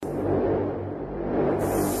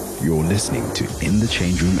You're listening to In the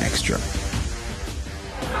Change Room Extra.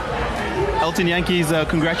 Elton Jantjies,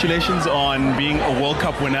 congratulations on being a World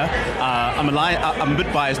Cup winner. I'm a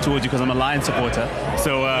bit biased towards you because I'm a Lions supporter.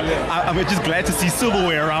 So I'm just glad to see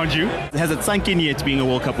silverware around you. Has it sunk in yet being a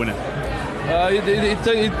World Cup winner?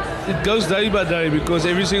 It goes day by day because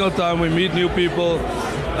every single time we meet new people,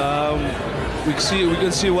 we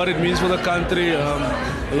can see what it means for the country.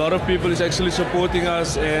 A lot of people is actually supporting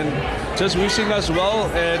us and just wishing us well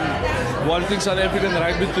and wanting South African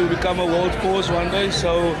rugby to become a world force one day.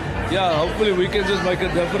 So yeah, hopefully we can just make a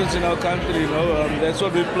difference in our country. That's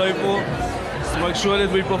what we play for. To make sure that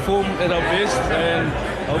we perform at our best and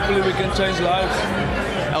hopefully we can change lives.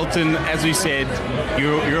 Elton, as we said,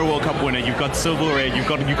 you're a World Cup winner. You've got silverware. You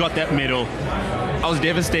got that medal. I was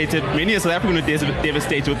devastated. Many South African were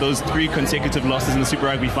devastated with those 3 consecutive losses in the Super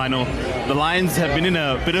Rugby final. The Lions have been in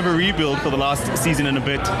a bit of a rebuild for the last season and a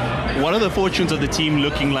bit. What are the fortunes of the team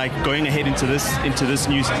looking like going ahead into this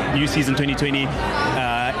new season 2020?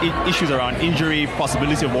 Issues around injury,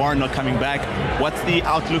 possibility of Warren not coming back. What's the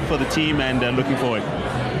outlook for the team and looking forward?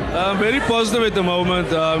 Very positive at the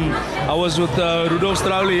moment. I was with Rudolf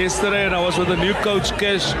Strauly yesterday and I was with the new coach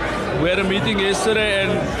Cash. We had a meeting yesterday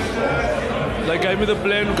and they gave me the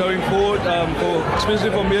plan going forward,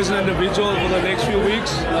 especially for me as an individual for the next few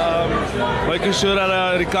weeks, making sure that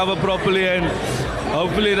I recover properly and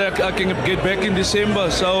hopefully that I can get back in December.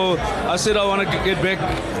 So I said I want to get back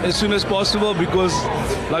as soon as possible because,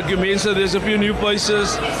 like you mentioned, there's a few new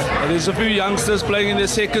faces, there's a few youngsters playing in their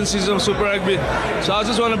second season of Super Rugby. So I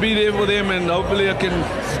just want to be there for them and hopefully I can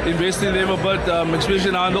invest in them a bit,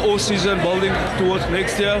 especially now in the off season, building towards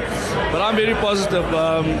next year. But I'm very positive.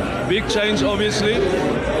 Big change, obviously,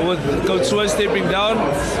 with Coach Sway stepping down.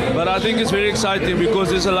 But I think it's very exciting because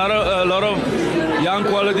there's a lot of young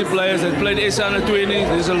quality players that played SA under 20.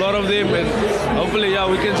 There's a lot of them, and hopefully,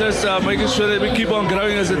 we can just make sure that we keep on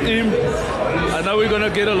growing as a team. I know we're going to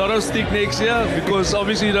get a lot of stick next year because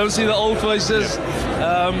obviously you don't see the old faces.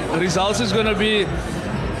 Results is going to be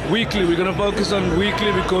weekly. We're going to focus on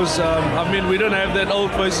weekly because we don't have that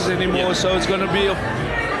old faces anymore. So it's going to be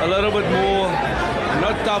a little bit more,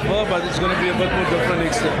 not tougher, but it's going to be a bit more different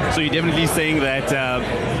next year. So you're definitely saying that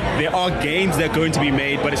there are gains that are going to be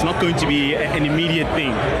made, but it's not going to be an immediate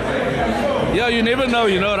thing. Yeah, you never know,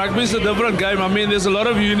 rugby is a different game. There's a lot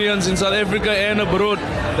of unions in South Africa and abroad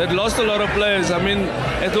that lost a lot of players.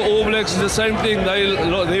 At the All Blacks, it's the same thing.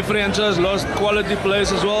 Their franchise lost quality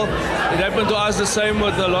players as well. It happened to us the same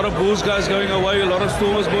with a lot of Bulls guys going away, a lot of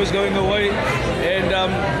Stormers boys going away. And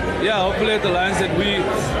hopefully at the Lions that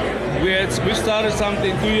we started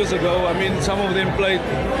something 2 years ago. Some of them played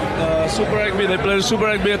Super Rugby. They played Super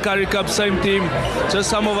Rugby, a Currie Cup, same team. Just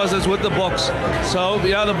some of us that's with the box. So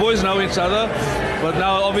the boys know each other. But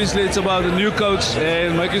now obviously it's about the new coach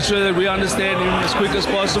and making sure that we understand him as quick as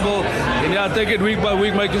possible. And take it week by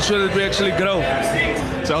week, making sure that we actually grow.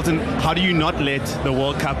 So Elton, how do you not let the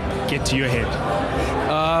World Cup get to your head?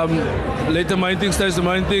 Let the main thing stays the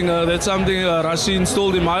main thing. That's something Rassie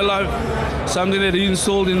installed in my life. Something that he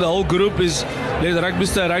installed in the whole group is let rugby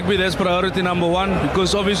stay rugby. That's priority number 1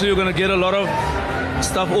 because obviously you're going to get a lot of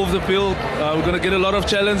stuff off the field. We're going to get a lot of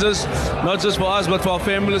challenges, not just for us but for our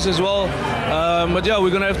families as well. But we're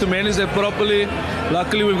going to have to manage that properly.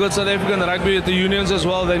 Luckily we've got South African rugby at the unions as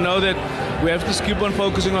well. They know that we have to keep on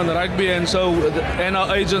focusing on the rugby and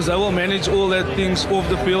our agents, they will manage all that things off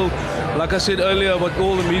the field. Like I said earlier about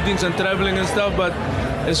all the meetings and traveling and stuff, but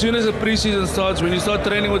as soon as the pre-season starts, when you start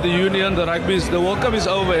training with the union, the World Cup is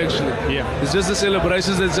over actually. Yeah. It's just the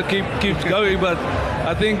celebrations that keep going, but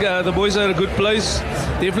I think the boys are in a good place.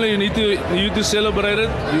 Definitely you need to celebrate it.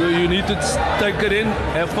 You need to take it in,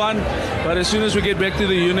 have fun, but as soon as we get back to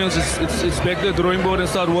the unions, it's back to the drawing board and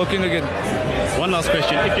start working again. One last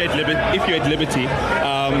question. If you're at Liberty,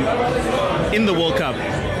 in the World Cup,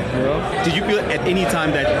 did you feel at any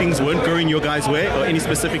time that things weren't going your guys' way, or any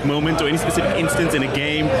specific moment or any specific instance in a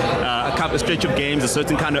game, a stretch of games, a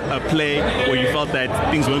certain kind of a play where you felt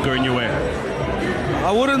that things weren't going your way?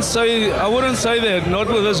 I wouldn't say that. Not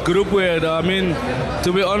with this group we had.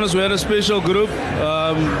 To be honest, we had a special group.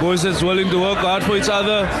 Boys that's willing to work hard for each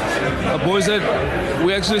other. Boys that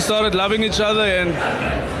we actually started loving each other and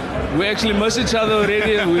we actually miss each other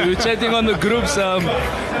already. We're chatting on the groups.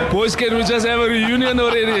 Boys, can we just have a reunion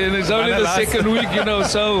already? And it's only the second week,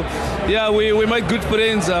 So, we made good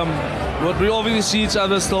friends. But we obviously see each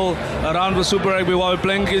other still around with Super Rugby while we're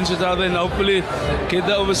playing against each other and hopefully get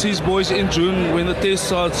the overseas boys in June when the test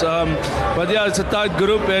starts. But it's a tight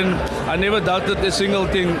group and I never doubted a single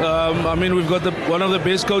thing. We've got one of the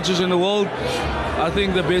best coaches in the world. I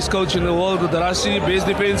think, the best coach in the world, with Rassi, best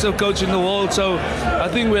defensive coach in the world. So I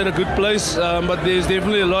think we're in a good place, but there's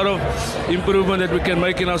definitely a lot of improvement that we can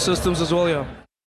make in our systems as well, yeah.